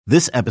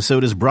This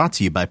episode is brought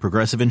to you by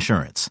Progressive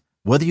Insurance.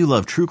 Whether you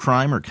love true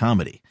crime or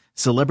comedy,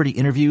 celebrity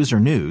interviews or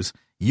news,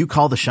 you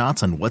call the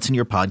shots on what's in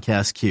your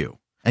podcast queue.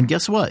 And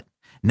guess what?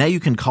 Now you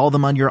can call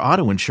them on your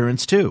auto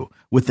insurance too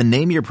with the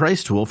Name Your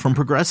Price tool from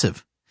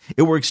Progressive.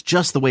 It works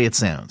just the way it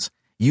sounds.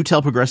 You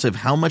tell Progressive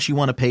how much you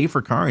want to pay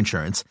for car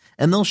insurance,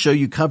 and they'll show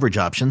you coverage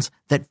options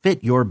that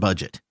fit your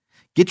budget.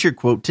 Get your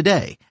quote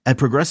today at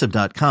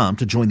Progressive.com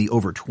to join the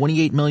over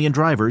 28 million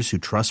drivers who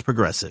trust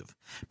Progressive.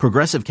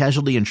 Progressive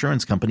Casualty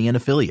Insurance Company and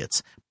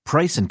Affiliates.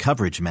 Price and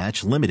coverage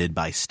match limited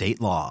by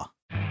state law.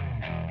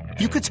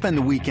 You could spend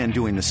the weekend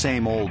doing the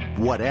same old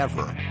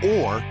whatever,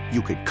 or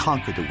you could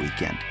conquer the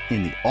weekend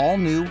in the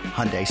all-new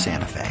Hyundai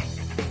Santa Fe.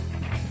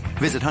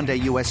 Visit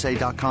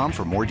HyundaiUSA.com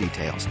for more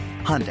details.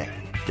 Hyundai,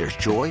 there's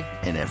joy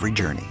in every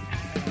journey.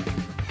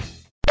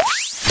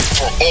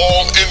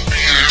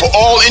 For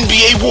all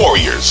NBA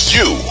warriors,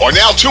 you are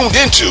now tuned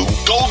into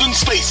Golden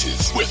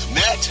Spaces with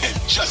Matt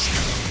and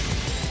Justin.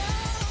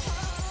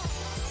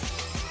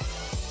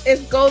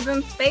 It's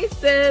Golden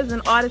Spaces,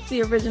 an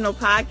Odyssey original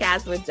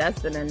podcast with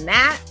Justin and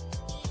Nat.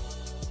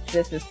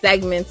 This is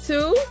segment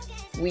 2.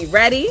 We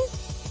ready?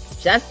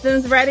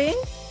 Justin's ready.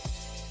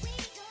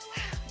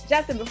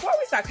 Justin, before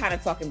we start kind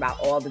of talking about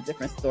all the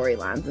different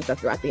storylines and stuff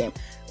throughout the game,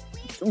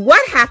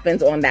 what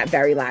happened on that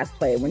very last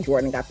play when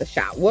Jordan got the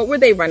shot? What were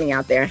they running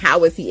out there, and how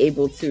was he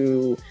able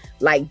to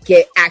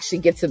actually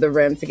get to the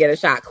rim to get a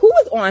shot? Who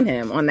was on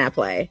him on that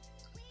play?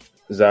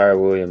 Zaire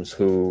Williams,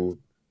 who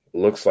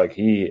looks like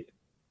he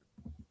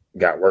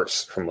got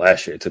worse from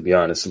last year, to be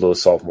honest. A little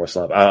sophomore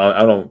slump.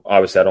 I don't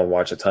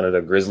watch a ton of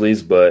the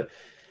Grizzlies, but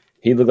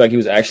he looked like he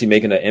was actually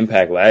making an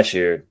impact last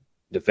year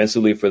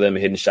defensively for them,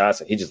 hitting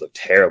shots, and he just looked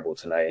terrible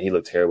tonight. And he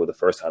looked terrible the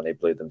first time they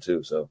played them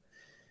too. So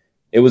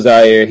it was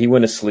Zaire. He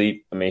went to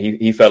sleep. I mean,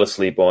 he fell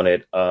asleep on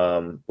it.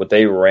 What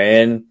they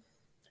ran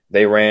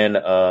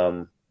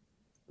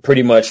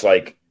pretty much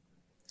like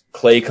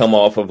Clay come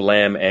off of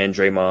Lamb and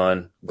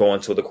Draymond going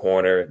to the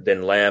corner.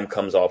 Then Lamb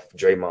comes off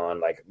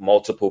Draymond, like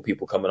multiple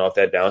people coming off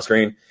that down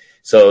screen.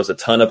 So it's a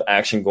ton of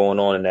action going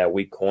on in that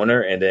weak corner.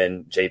 And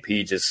then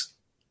JP just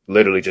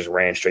literally just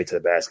ran straight to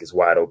the basket. It's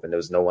wide open. There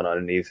was no one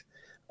underneath.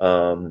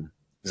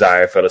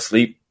 Zaire fell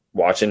asleep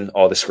watching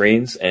all the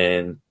screens,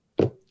 and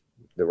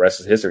the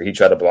rest is history. He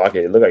tried to block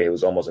it. It looked like it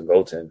was almost a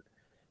goaltend.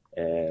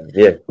 And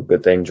yeah,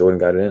 good thing Jordan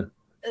got it in.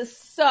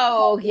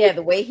 So yeah,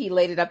 the way he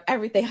laid it up,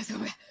 everything. I was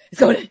like, it's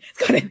going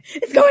in.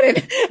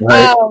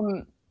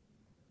 Right.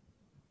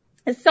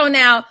 So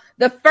now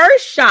the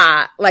first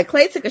shot, like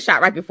Clay took a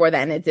shot right before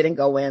that and it didn't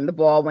go in. The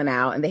ball went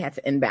out and they had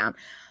to inbound.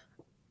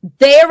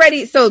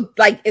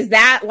 Is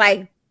that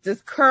like,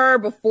 does Kerr,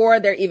 before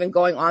they're even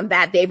going on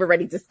that, they've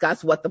already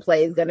discussed what the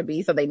play is going to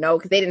be so they know,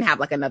 because they didn't have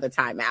like another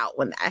timeout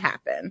when that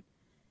happened.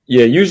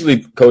 Yeah,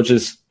 usually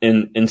coaches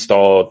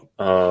install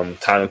time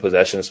and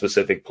possession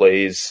specific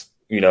plays,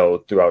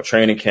 throughout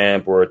training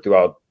camp or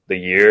throughout the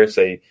year.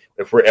 Say,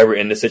 if we're ever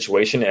in this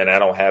situation and I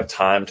don't have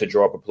time to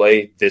draw up a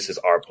play, this is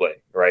our play,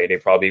 right? They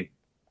probably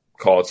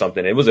called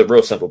something. It was a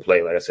real simple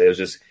play. Like I said, it was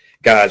just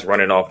guys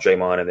running off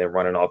Draymond and then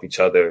running off each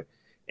other.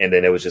 And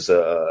then it was just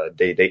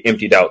they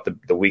emptied out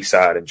the weak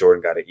side, and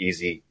Jordan got an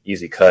easy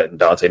cut, and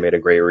Dante made a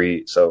great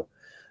read. So,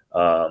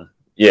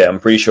 yeah,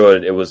 I'm pretty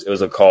sure it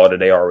was a call that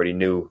they already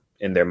knew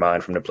in their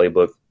mind from the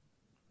playbook.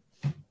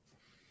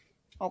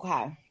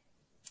 Okay.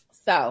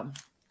 So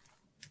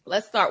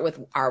let's start with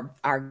our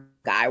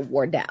guy,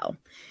 Wardell.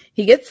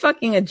 He gets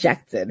fucking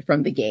ejected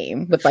from the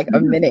game with like a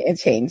minute and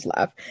change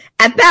left.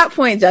 At that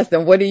point,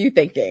 Justin, what are you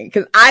thinking?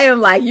 Because I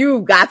am like,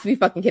 you've got to be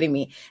fucking kidding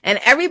me. And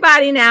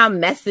everybody now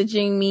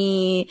messaging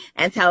me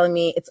and telling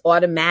me it's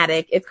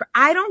automatic.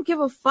 I don't give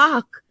a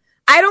fuck.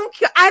 I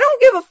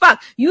don't give a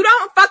fuck. You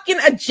don't fucking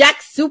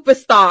eject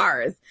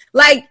superstars.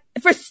 Like,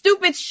 for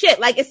stupid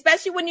shit, like,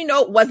 especially when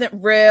it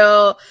wasn't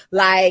real,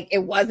 like, it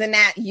wasn't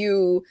at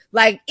you.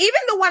 Like, even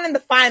the one in the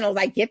finals,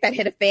 I get that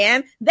hit a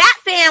fan. That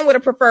fan would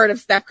have preferred if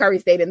Steph Curry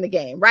stayed in the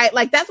game, right?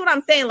 Like, that's what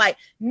I'm saying. Like,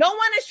 no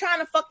one is trying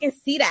to fucking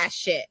see that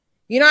shit.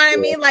 You know what I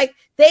mean? Like,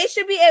 they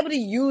should be able to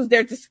use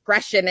their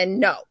discretion and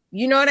know.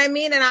 You know what I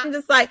mean? And I'm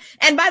just like,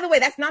 and by the way,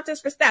 that's not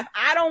just for Steph.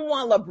 I don't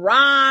want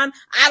LeBron.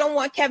 I don't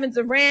want Kevin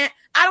Durant.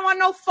 I don't want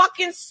no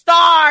fucking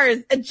stars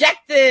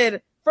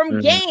ejected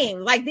from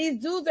games. Like,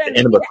 these dudes are in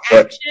the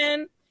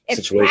action.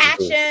 It's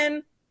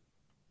passion.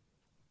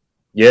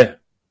 Yeah.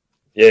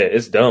 Yeah,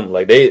 it's dumb.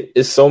 Like,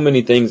 it's so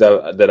many things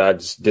that I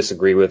just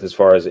disagree with as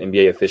far as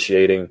NBA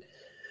officiating.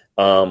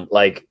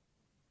 Like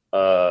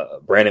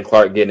Brandon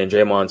Clark getting in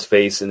Draymond's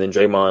face, and then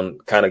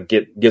Draymond kind of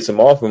gets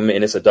him off him,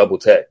 and it's a double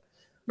tech.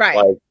 Right.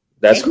 Like,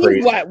 that's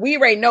crazy. We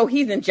already know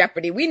he's in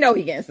jeopardy. We know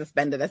he's getting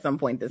suspended at some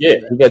point this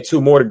season. Yeah, he got 2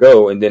 more to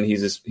go, and then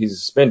he's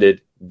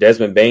suspended.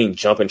 Desmond Bane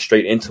jumping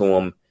straight into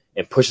him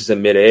and pushes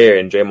him midair,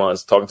 and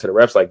Draymond's talking to the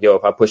refs like, yo,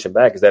 if I push him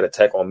back, is that a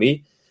tech on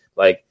me?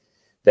 Like,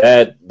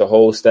 that, the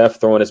whole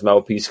Steph throwing his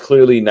mouthpiece,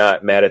 clearly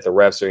not mad at the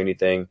refs or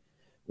anything,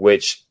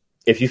 which,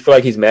 if you feel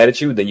like he's mad at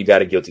you, then you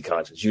got a guilty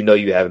conscience. You know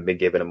you haven't been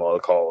giving him all the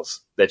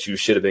calls that you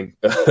should have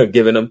been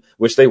giving him,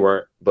 which they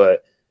weren't,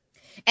 but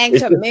And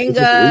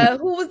Kuminga,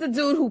 who was the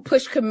dude who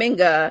pushed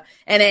Kuminga?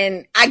 And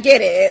then I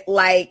get it,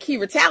 like he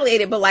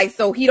retaliated, but like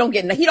so he don't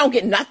get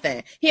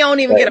nothing. He don't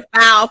even get a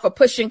foul for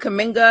pushing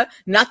Kuminga.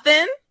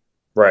 Nothing.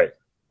 Right.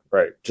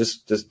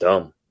 Just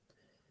dumb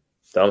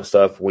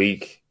stuff.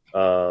 Weak.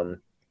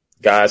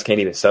 Guys can't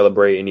even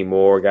celebrate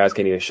anymore. Guys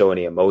can't even show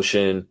any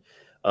emotion.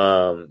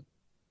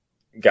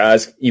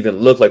 Guys even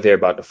look like they're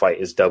about to fight.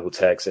 It's double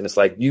text, and it's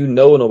like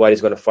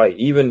nobody's going to fight.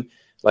 Even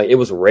like it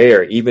was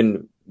rare.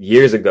 Even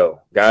years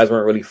ago, guys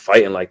weren't really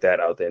fighting like that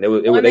out there. And they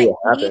would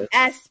happen.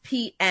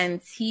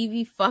 ESPN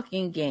TV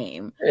fucking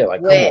game. Yeah,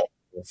 like with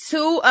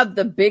two of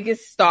the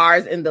biggest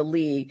stars in the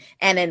league,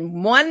 and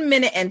in 1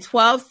 minute and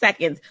 12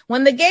 seconds,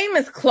 when the game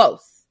is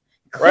close,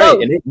 right,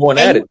 and they're going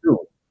at it too.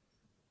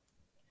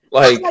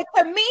 Like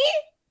for me,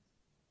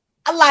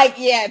 like,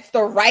 yeah, it's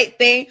the right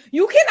thing.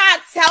 You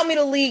cannot tell me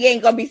the league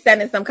ain't gonna be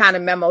sending some kind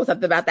of memo,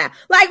 something about that.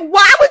 Like,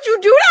 why would you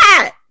do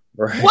that?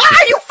 Right. Why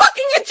are you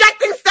fucking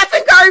ejecting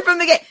Stephen Curry from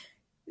the game?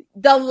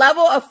 The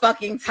level of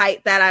fucking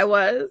tight that I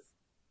was.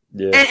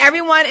 Yeah. And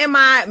everyone in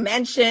my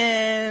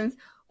mentions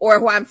or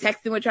who I'm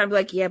texting with trying to be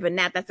like, yeah, but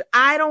Nat,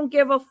 I don't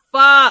give a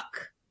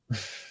fuck.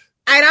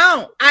 I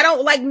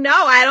don't like, no,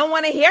 I don't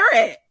want to hear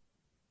it.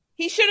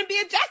 He shouldn't be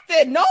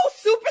ejected. No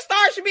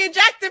superstar should be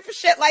ejected for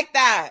shit like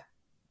that.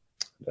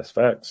 That's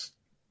facts.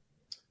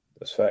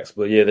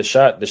 But yeah, the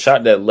shot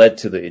that led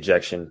to the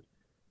ejection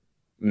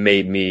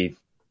made me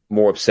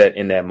more upset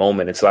in that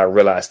moment until I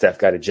realized Steph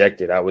got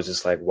ejected. I was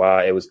just like, wow,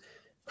 it was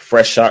a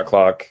fresh shot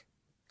clock.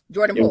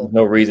 Jordan Poole.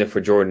 No reason for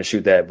Jordan to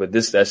shoot that. But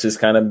that's just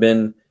kind of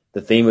been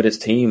the theme of this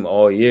team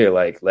all year.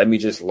 Like, let me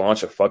just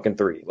launch a fucking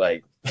three.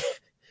 Like,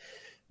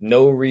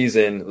 no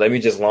reason. Let me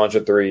just launch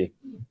a three.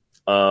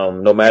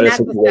 No matter the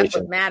situation. What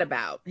Steph was mad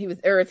about. He was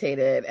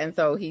irritated. And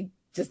so he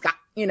just got,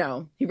 he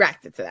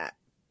reacted to that.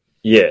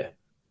 Yeah.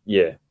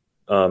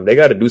 They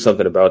got to do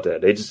something about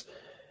that. They just,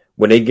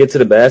 when they get to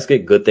the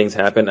basket, good things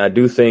happen. I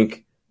do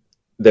think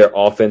their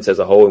offense as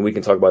a whole, and we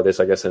can talk about this,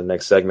 I guess, in the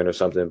next segment or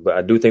something, but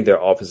I do think their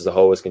offense as a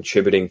whole is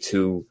contributing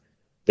to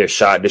their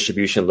shot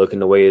distribution looking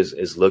the way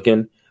is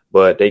looking,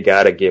 but they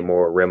got to get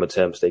more rim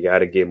attempts. They got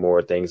to get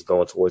more things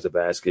going towards the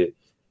basket.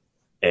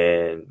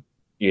 And,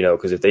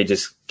 because if they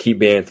just keep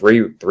being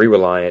three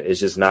reliant, it's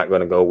just not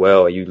going to go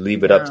well. You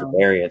leave it up to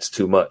variance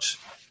too much.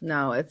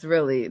 No, it's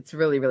really,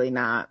 really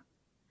not.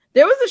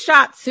 There was a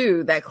shot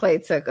too that Clay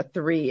took a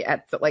three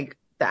at like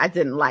that I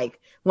didn't like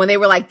when they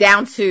were like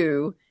down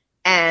 2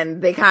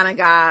 and they kind of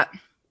got.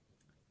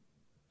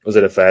 Was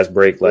it a fast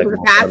break? Like a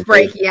fast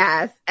break,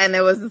 yes. And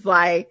it was just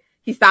like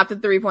he stopped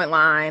at the 3-point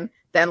line.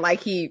 Then like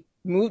he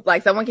moved,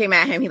 like someone came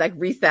at him. He like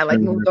reset, like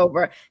moved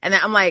over, and then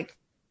I'm like,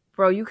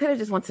 bro, you could have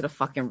just went to the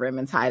fucking rim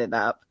and tied it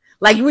up.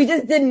 Like we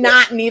just did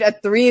not need a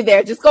 3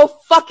 there. Just go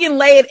fucking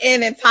lay it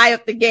in and tie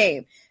up the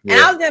game. Yeah.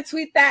 And I was going to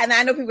tweet that, and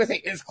I know people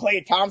say, it's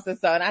Klay Thompson,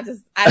 so, and I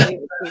didn't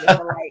even tweet it.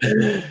 I'm like,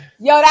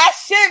 yo, that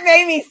shit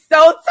made me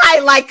so tight.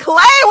 Like,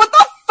 Klay, what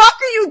the fuck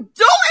are you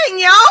doing,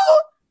 yo?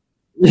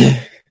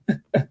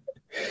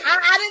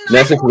 I didn't know.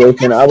 That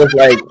situation, I was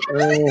like,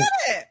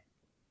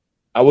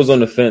 I was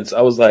on the fence.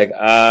 I was like,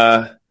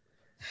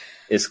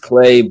 it's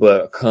Klay,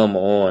 but come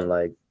on,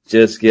 like,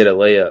 just get a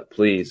layup,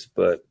 please.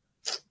 But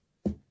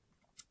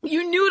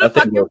you knew the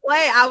fucking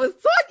play I was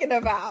talking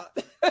about.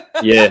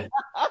 Yeah.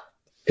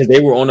 Because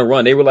they were on the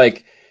run.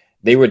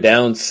 They were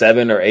down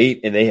 7 or 8,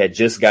 and they had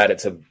just got it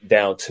to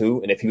down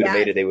 2. And if he would have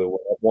made it, they would have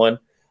up 1.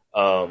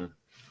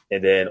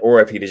 And then,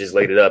 or if he'd have just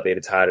laid it up, they'd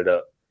have tied it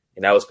up.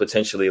 And that was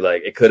potentially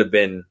like, it could have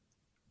been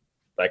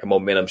like a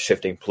momentum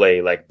shifting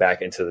play, like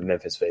back into the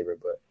Memphis favor.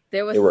 But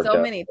there was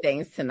so many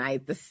things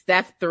tonight. The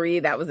Steph 3,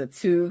 that was a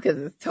 2 because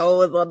his toe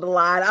was on the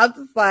line. I was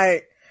just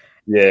like,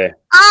 yeah.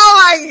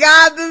 Oh my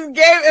God, this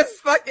game is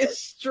fucking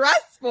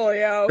stressful,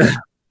 yo.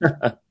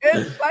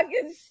 It's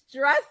fucking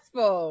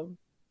stressful.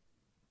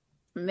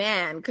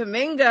 Man,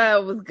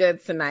 Kuminga was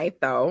good tonight,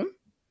 though.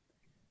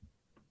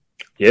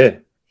 Yeah.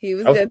 He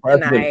was good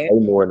tonight.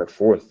 More in the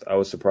fourth. I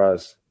was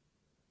surprised.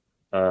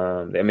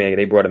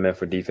 They brought him in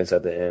for defense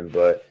at the end,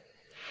 but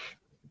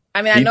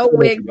I know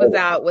Wiggs was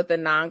out with a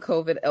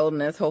non-COVID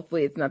illness.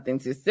 Hopefully it's nothing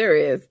too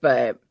serious,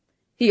 but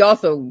he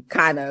also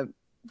kind of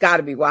got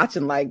to be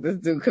watching like this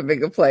dude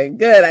Kuminga playing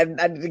good.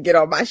 I need to get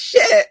on my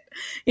shit,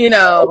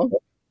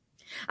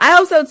 I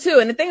hope so too.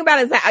 And the thing about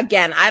it is that,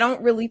 again, I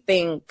don't really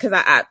think, because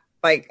I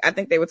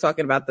think they were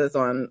talking about this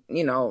on,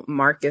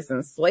 Marcus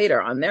and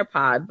Slater on their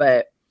pod,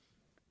 but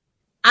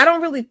I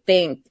don't really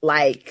think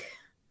I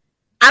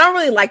don't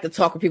really like to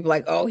talk with people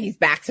like, oh, he's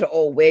back to the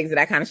old Wiggs and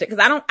that kind of shit. Cause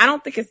I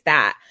don't think it's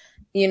that,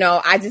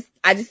 I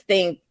just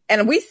think,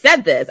 and we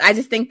said this, I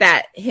just think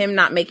that him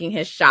not making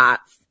his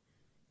shots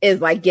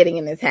is like getting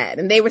in his head.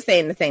 And they were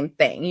saying the same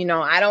thing.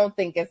 I don't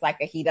think it's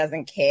like he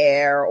doesn't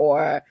care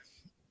or,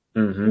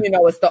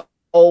 it's the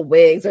old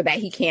Wiggs or that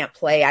he can't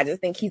play. I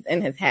just think he's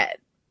in his head.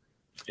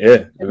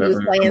 Yeah. He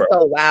was playing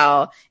so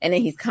well, and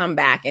then he's come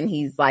back and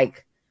he's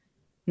like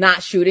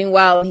not shooting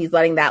well, and he's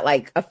letting that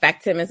like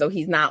affect him, and so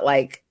he's not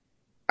like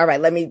all right,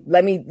 let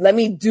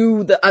me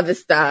do the other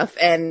stuff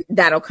and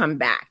that'll come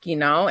back, you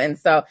know? And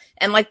so,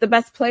 and like the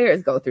best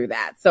players go through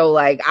that. So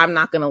like, I'm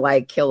not going to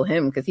like kill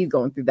him because he's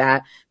going through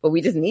that, but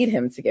we just need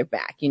him to get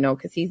back, you know,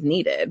 because he's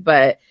needed.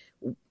 But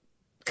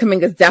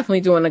Kuminga's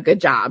definitely doing a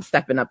good job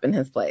stepping up in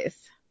his place.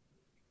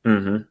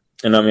 Mm-hmm.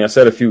 And I mean, I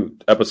said a few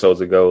episodes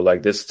ago,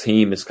 like this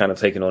team is kind of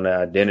taking on the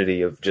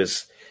identity of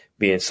just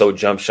being so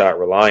jump shot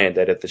reliant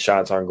that if the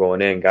shots aren't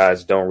going in,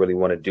 guys don't really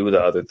want to do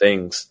the other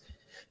things.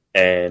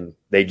 And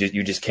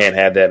you just can't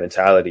have that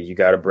mentality. You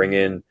got to bring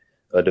in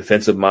a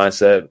defensive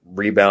mindset,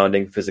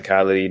 rebounding,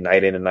 physicality,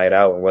 night in and night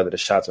out. And whether the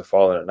shots are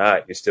falling or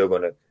not, you're still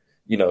going to,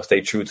 you know, stay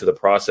true to the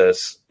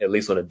process, at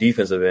least on the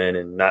defensive end,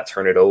 and not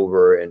turn it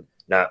over and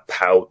not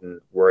pout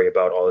and worry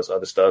about all this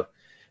other stuff.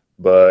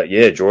 But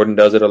yeah, Jordan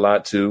does it a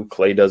lot too.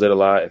 Klay does it a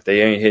lot. If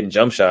they ain't hitting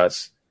jump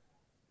shots,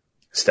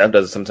 Steph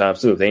does it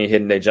sometimes too. If they ain't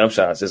hitting their jump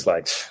shots, it's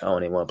like, I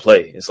don't even want to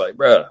play. It's like,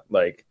 bruh,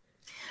 like.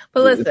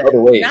 But listen,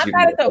 not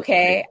that it's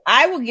okay.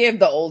 I will give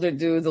the older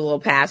dudes a little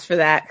pass for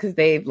that because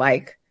they've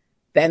like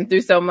been through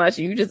so much.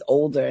 And you're just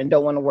older and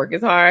don't want to work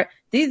as hard.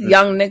 These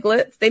young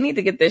nigglets, they need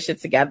to get their shit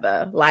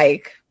together.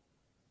 Like,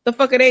 the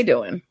fuck are they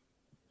doing?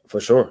 For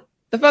sure.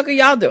 The fuck are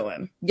y'all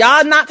doing?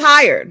 Y'all not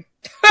tired.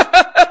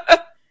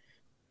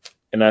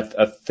 And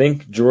I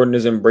think Jordan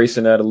is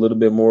embracing that a little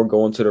bit more,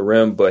 going to the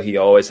rim, but he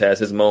always has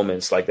his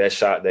moments, like that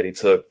shot that he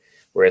took,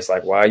 where it's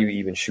like, why are you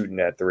even shooting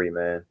that three,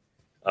 man?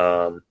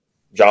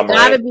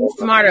 Gotta be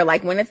smarter.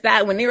 Like when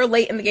you're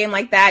late in the game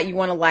like that, you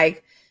want to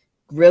like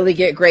really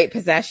get great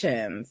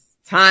possessions,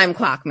 time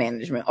clock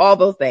management, all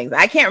those things.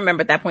 I can't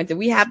remember at that point. Did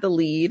we have the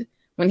lead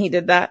when he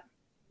did that?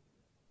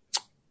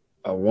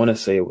 I want to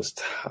say it was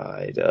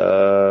tied.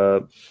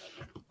 Let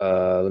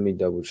me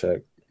double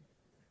check.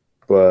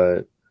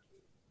 But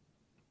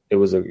it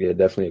was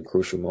definitely a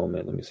crucial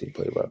moment. Let me see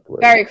play by play.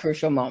 Very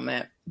crucial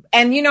moment.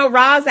 And you know,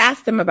 Roz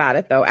asked him about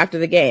it though after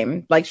the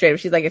game. Like straight up,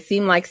 she's like, it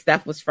seemed like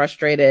Steph was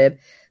frustrated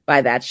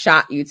by that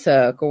shot you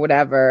took or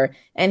whatever.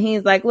 And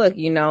he's like, look,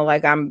 you know,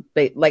 like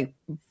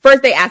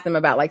first they asked him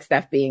about like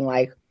Steph being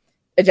like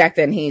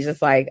ejected, and he's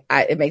just like,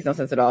 it makes no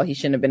sense at all. He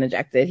shouldn't have been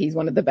ejected. He's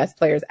one of the best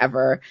players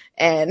ever,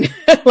 and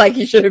like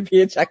he shouldn't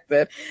be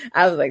ejected.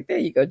 I was like, there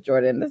you go,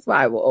 Jordan. That's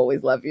why I will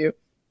always love you.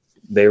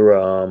 They were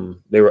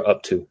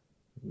up to.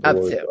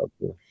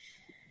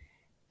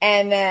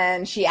 And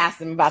then she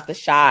asked him about the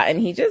shot, and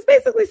he just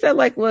basically said,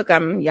 like, look,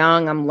 I'm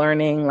young, I'm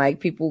learning, like,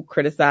 people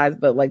criticize,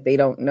 but, like, they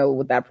don't know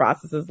what that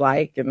process is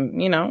like,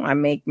 and, you know, I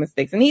make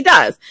mistakes, and he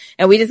does,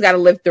 and we just got to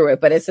live through it,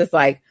 but it's just,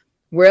 like,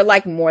 we're,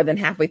 like, more than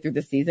halfway through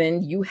the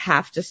season. You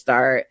have to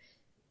start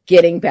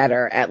getting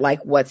better at,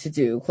 like, what to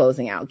do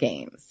closing out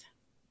games.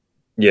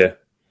 Yeah,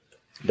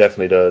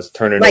 definitely does.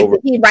 Turn it like, over.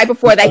 Right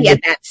before that, he had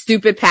that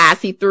stupid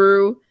pass he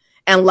threw,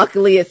 and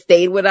luckily it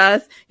stayed with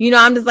us. You know,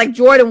 I'm just like,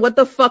 Jordan, what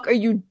the fuck are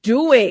you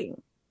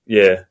doing?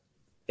 Yeah.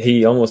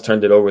 He almost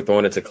turned it over,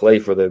 throwing it to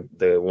Klay for the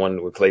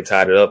one where Klay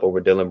tied it up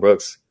over Dylan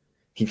Brooks.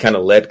 He kind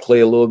of led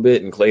Klay a little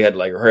bit, and Klay had to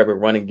like hurry up and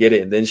run and get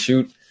it and then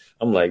shoot.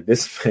 I'm like,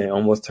 this man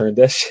almost turned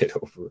that shit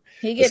over.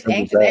 He gets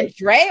anxious. And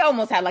Dre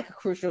almost had like a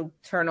crucial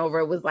turnover.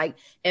 It was like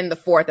in the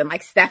fourth, and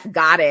like Steph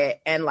got it,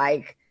 and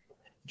like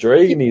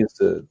Dre needs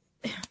to.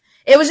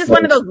 It was just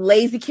one of those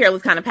lazy,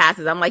 careless kind of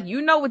passes. I'm like,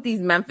 you know, with these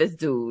Memphis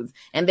dudes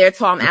and they're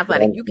tall and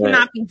athletic, you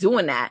cannot be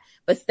doing that.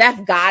 But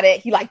Steph got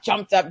it. He like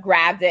jumped up,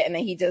 grabbed it, and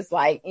then he just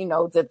like, you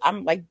know,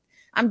 I'm like,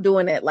 I'm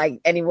doing it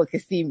like anyone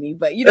could see me,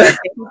 but you know,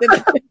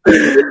 he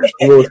did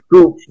a little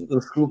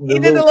scoop. He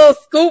did a little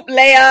scoop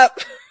layup.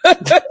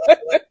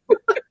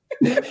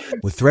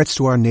 With threats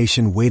to our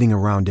nation waiting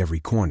around every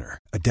corner,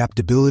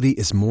 adaptability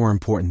is more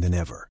important than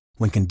ever.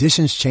 When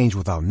conditions change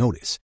without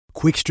notice,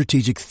 quick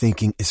strategic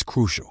thinking is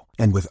crucial.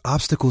 And with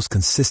obstacles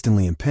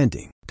consistently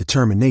impending,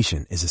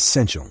 determination is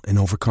essential in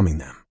overcoming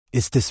them.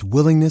 It's this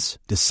willingness,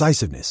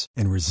 decisiveness,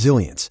 and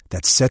resilience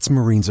that sets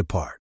Marines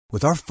apart.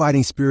 With our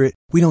fighting spirit,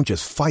 we don't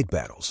just fight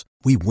battles,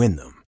 we win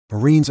them.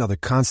 Marines are the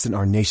constant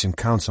our nation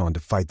counts on to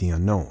fight the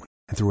unknown.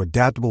 And through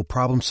adaptable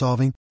problem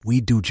solving,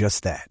 we do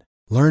just that.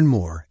 Learn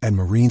more at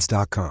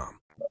marines.com.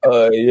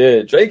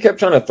 Yeah, Dre kept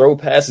trying to throw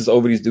passes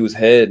over these dudes'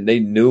 head, and they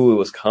knew it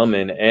was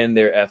coming, and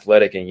they're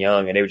athletic and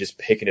young, and they were just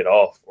picking it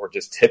off or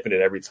just tipping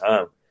it every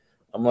time.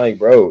 I'm like,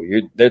 bro,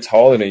 they're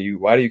taller than you.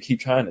 Why do you keep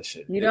trying this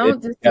shit? You don't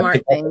do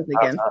smart things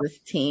against this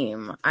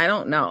team. I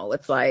don't know.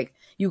 It's like,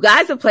 you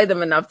guys have played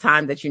them enough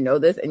time that you know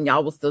this, and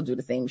y'all will still do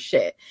the same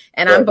shit.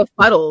 And right. I'm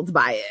befuddled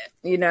by it,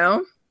 you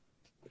know?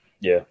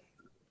 Yeah.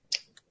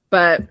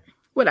 But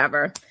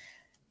whatever.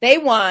 They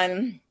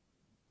won.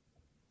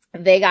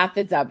 They got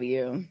the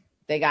W.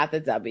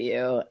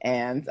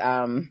 And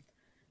I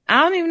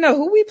don't even know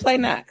who we play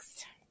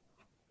next.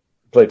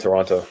 Play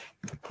Toronto.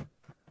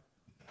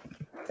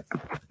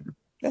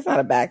 That's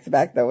not a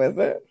back-to-back, though, is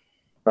it?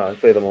 I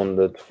played them on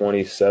the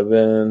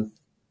 27th.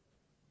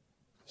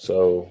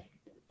 So,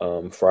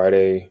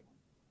 Friday.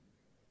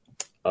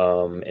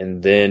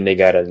 And then they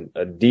got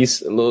a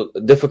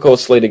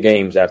difficult slate of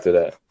games after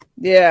that.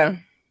 Yeah.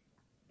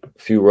 A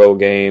few road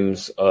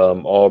games,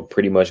 all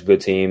pretty much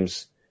good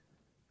teams.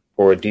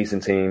 or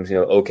decent teams,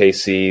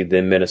 OKC,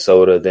 then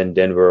Minnesota, then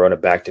Denver on a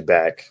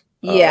back-to-back.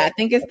 Yeah, I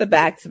think it's the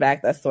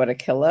back-to-back that's sort of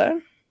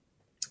killer.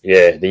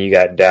 Yeah, then you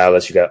got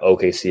Dallas, you got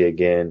OKC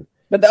again.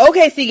 But the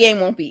OKC game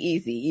won't be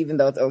easy, even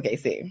though it's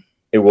OKC.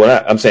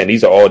 I'm saying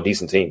these are all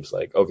decent teams.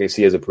 Like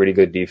OKC has a pretty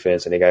good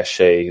defense, and they got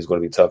Shea, who's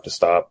going to be tough to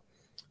stop.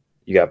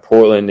 You got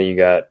Portland, and you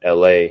got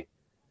LA.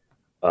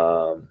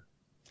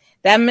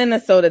 That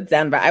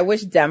Minnesota-Denver, I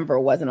wish Denver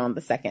wasn't on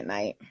the second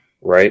night.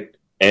 Right?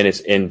 And it's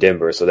in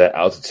Denver, so that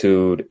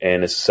altitude,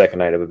 and it's the second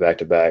night of a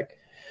back-to-back.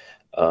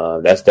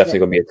 That's definitely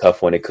going to be a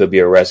tough one. It could be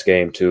a rest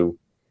game, too.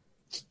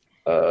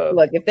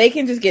 Look, if they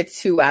can just get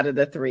 2 out of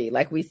the 3,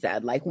 like we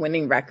said, like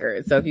winning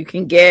records. So if you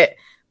can get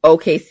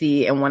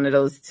OKC in one of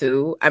those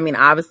 2, I mean,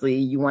 obviously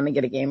you want to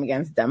get a game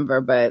against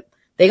Denver, but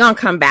they're going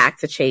to come back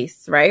to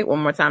chase, right?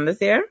 One more time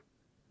this year.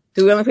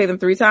 Do we only play them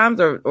 3 times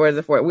or is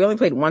it 4? We only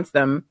played once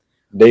them.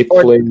 They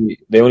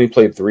only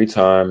played 3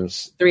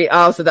 times. 3.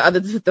 Oh, so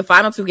the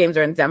final 2 games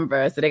are in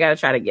Denver, so they got to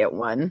try to get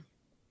one.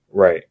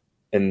 Right.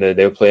 And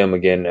they'll play them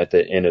again at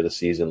the end of the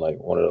season, like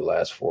one of the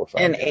last 4 or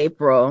 5 in games.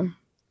 April.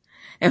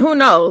 And who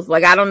knows?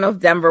 Like, I don't know if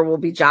Denver will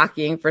be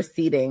jockeying for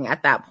seeding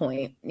at that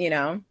point,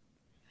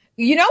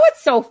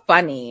 what's so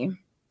funny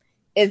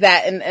is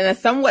that in a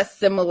somewhat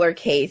similar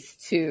case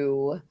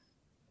to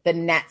the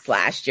Nets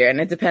last year,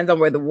 and it depends on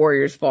where the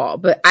Warriors fall,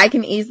 but I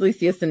can easily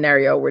see a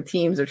scenario where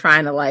teams are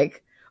trying to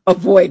like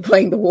avoid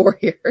playing the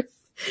Warriors.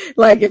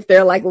 Like if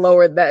they're like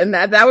lower than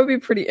that would be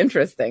pretty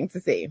interesting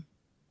to see.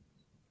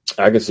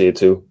 I can see it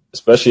too,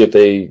 especially if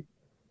they,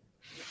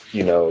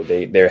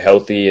 they're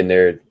healthy and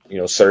they're,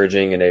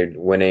 surging and they're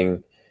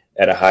winning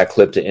at a high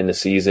clip to end the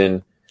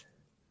season.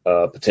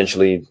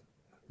 Potentially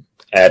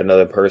add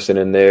another person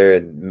in there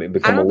and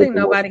become. I don't think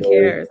nobody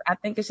cares. I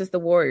think it's just the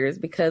Warriors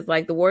because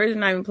like the Warriors are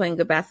not even playing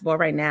good basketball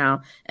right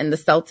now, and the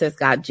Celtics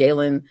got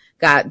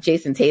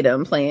Jason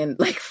Tatum playing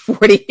like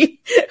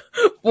 40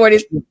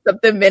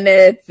 something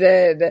minutes,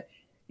 and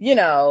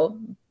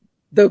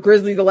the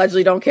Grizzlies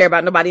allegedly don't care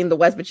about nobody in the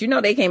West, but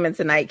they came in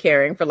tonight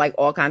caring for like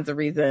all kinds of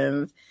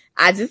reasons.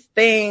 I just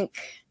think,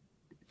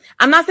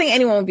 I'm not saying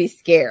anyone would be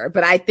scared,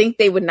 but I think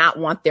they would not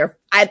want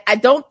I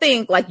don't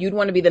think like you'd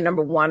want to be the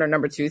number 1 or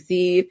number 2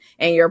 seed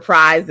and your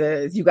prize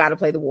is you got to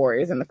play the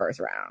Warriors in the first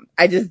round.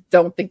 I just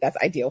don't think that's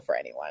ideal for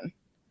anyone.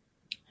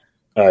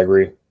 I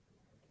agree.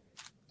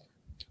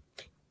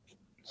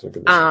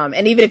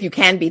 And even if you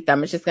can beat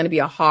them, it's just going to be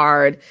a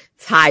hard,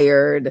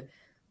 tired,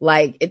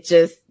 like it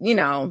just,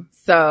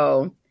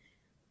 so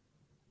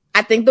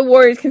I think the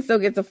Warriors can still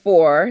get to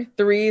 4.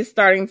 3 is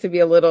starting to be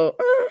a little,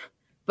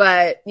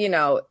 but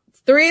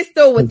 3 is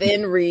still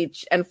within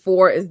reach and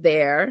 4 is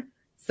there.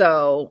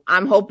 So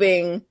I'm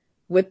hoping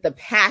with the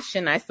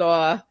passion I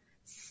saw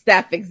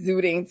Steph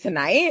exuding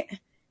tonight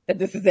that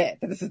this is it,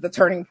 that this is the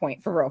turning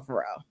point for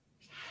real.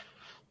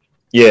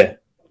 Yeah.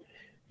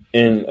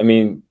 And I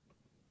mean,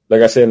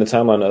 like I said in the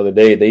timeline the other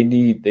day,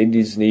 they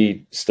just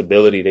need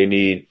stability. They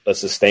need a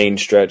sustained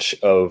stretch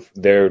of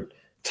their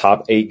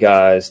top 8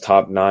 guys,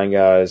 top 9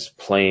 guys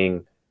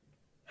playing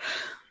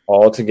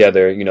all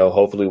together.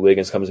 Hopefully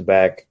Wiggins comes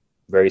back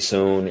very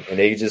soon and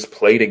they just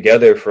play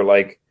together for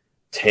like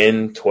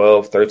 10,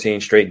 12,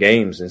 13 straight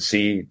games and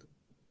see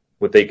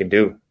what they can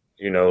do.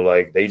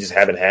 Like they just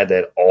haven't had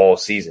that all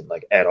season,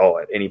 like at all,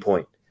 at any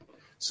point.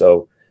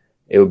 So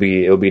it'll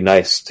be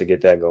nice to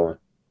get that going.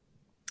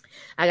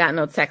 I got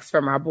no text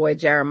from our boy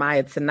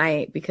Jeremiah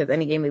tonight because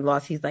any game we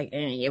lost, he's like,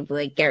 your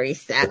boy Gary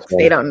sucks.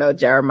 They don't know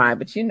Jeremiah,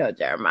 but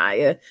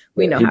Jeremiah.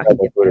 We know how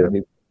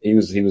he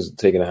gets. He was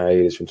taking a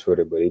hiatus from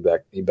Twitter, but he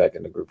back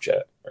in the group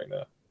chat right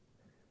now.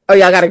 Oh,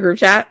 y'all got a group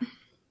chat?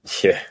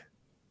 Yeah.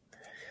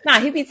 Nah,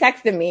 he be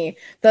texting me.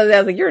 So I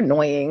was like, you're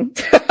annoying.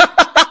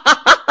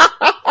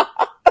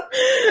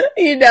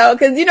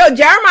 Because,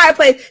 Jeremiah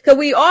plays, because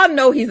we all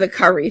know he's a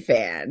Curry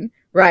fan,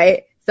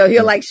 right? So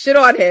he'll like shit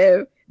on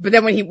him. But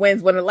then when he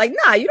wins, when they're like,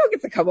 nah, you don't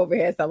get to come over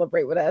here and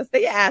celebrate with us.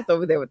 Stay your ass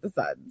over there with the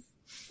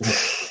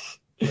Suns.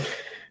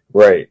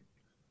 Right.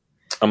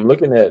 I'm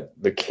looking at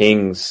the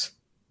Kings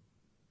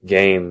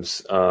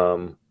games.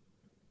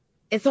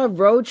 It's a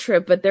road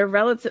trip, but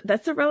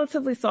that's a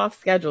relatively soft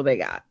schedule they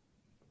got.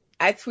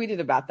 I tweeted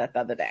about that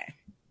the other day.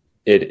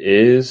 It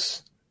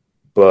is,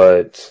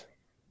 but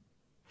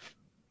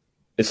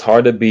it's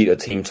hard to beat a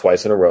team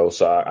twice in a row.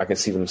 So I can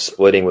see them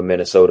splitting with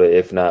Minnesota,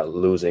 if not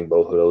losing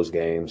both of those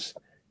games.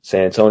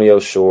 San Antonio,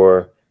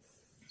 sure.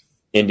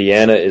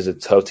 Indiana is a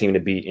tough team to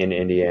beat in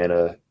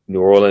Indiana.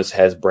 New Orleans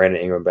has Brandon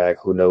Ingram back.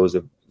 Who knows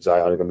if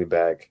Zion is going to be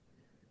back.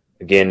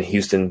 Again,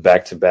 Houston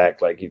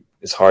back-to-back. Like,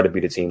 it's hard to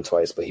beat a team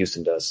twice, but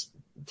Houston does.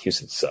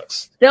 Houston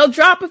sucks. They'll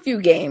drop a few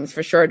games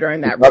for sure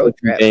during that road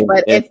trip,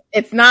 but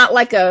it's not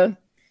like a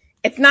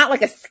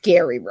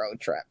scary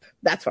road trip.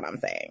 That's what I'm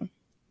saying.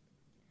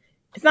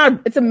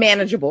 It's a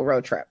manageable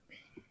road trip.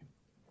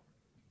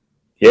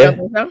 Yeah. You don't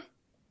think so?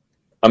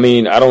 I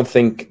mean, I don't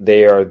think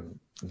they are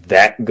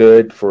that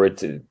good for it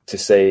to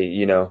say,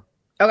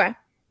 Okay.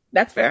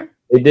 That's fair.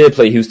 They did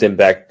play Houston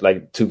back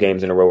like 2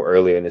 games in a row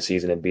earlier in the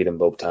season and beat them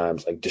both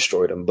times, like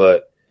destroyed them.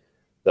 But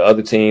the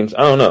other teams, I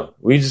don't know.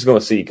 We're just going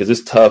to see because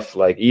it's tough.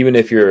 Like, even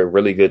if you're a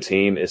really good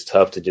team, it's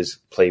tough to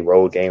just play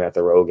road game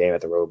after road game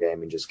after road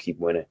game and just keep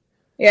winning.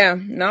 Yeah,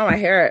 no, I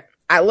hear it.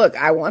 I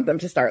want them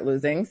to start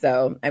losing.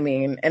 So, I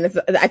mean,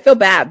 and I feel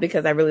bad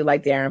because I really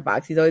like De'Aaron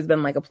Fox. He's always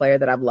been like a player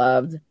that I've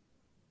loved.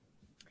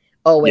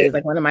 Always,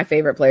 like one of my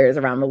favorite players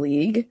around the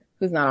league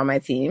who's not on my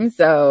team.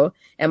 So,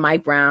 and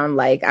Mike Brown,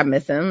 like, I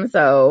miss him.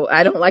 So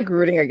I don't like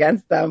rooting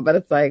against them, but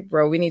it's like,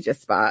 bro, we need your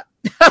spot.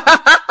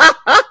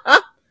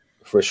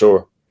 For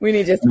sure. We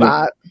need your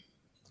spot.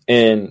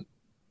 And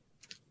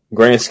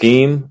grand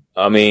scheme,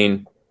 I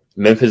mean,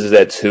 Memphis is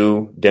at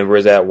 2, Denver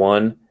is at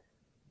 1.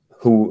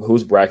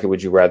 Whose bracket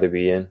would you rather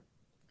be in?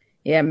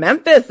 Yeah,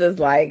 Memphis is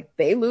like,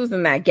 they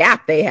losing that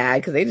gap they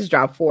had because they just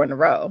dropped 4 in a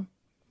row.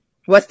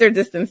 What's their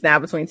distance now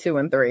between 2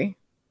 and 3?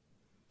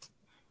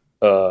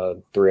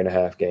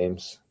 3.5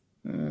 games.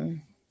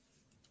 I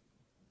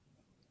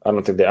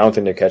don't think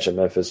they're catching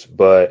Memphis,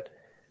 but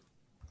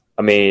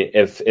I mean,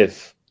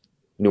 if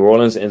New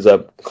Orleans ends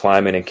up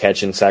climbing and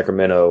catching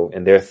Sacramento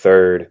and they're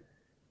 3rd,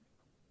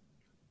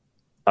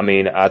 I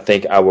mean, I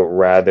think I would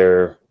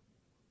rather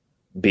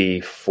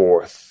be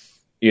 4th.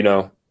 You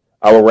know,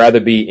 I would rather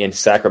be in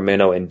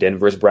Sacramento and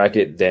Denver's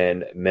bracket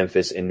than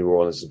Memphis and New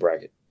Orleans'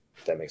 bracket.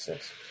 If that makes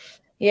sense.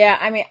 Yeah,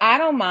 I mean, I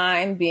don't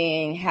mind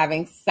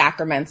having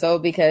Sacramento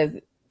because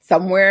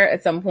somewhere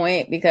at some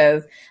point,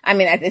 because I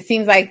mean, it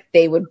seems like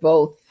they would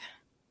both.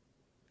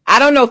 I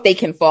don't know if they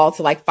can fall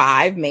to like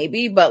 5,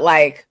 maybe, but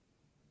like,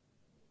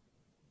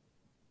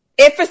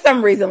 if for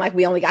some reason like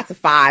we only got to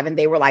 5 and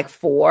they were like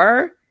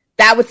 4,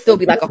 that would still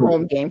be like a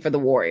home game for the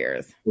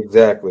Warriors.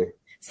 Exactly.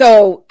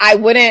 So I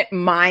wouldn't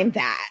mind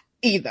that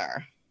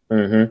either.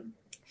 Mm-hmm.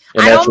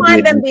 I don't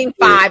mind them being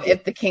 5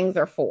 if the Kings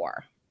are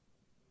 4.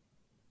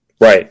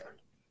 Right.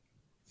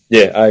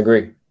 Yeah, I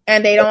agree.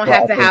 And they don't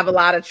have to have a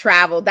lot of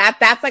travel.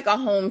 That's like a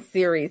home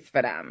series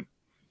for them.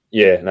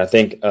 Yeah, and I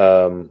think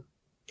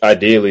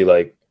ideally,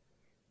 like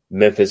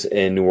Memphis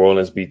and New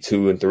Orleans be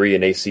 2 and 3,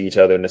 and they see each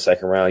other in the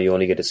second round. You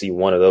only get to see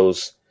one of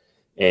those,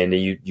 and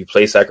then you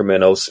play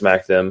Sacramento,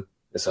 smack them.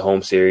 It's a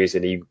home series,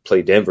 and you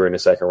play Denver in the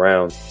second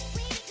round.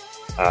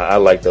 I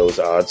like those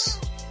odds.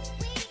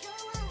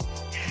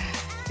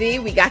 See,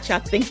 we got y'all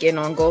thinking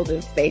on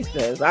Golden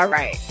Spaces. All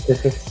right.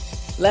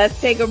 Let's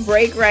take a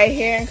break right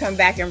here and come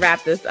back and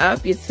wrap this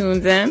up. You're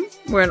tuned in.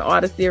 We're an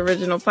Odyssey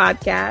original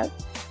podcast.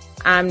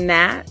 I'm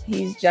Nat.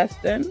 He's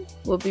Justin.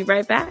 We'll be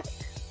right back.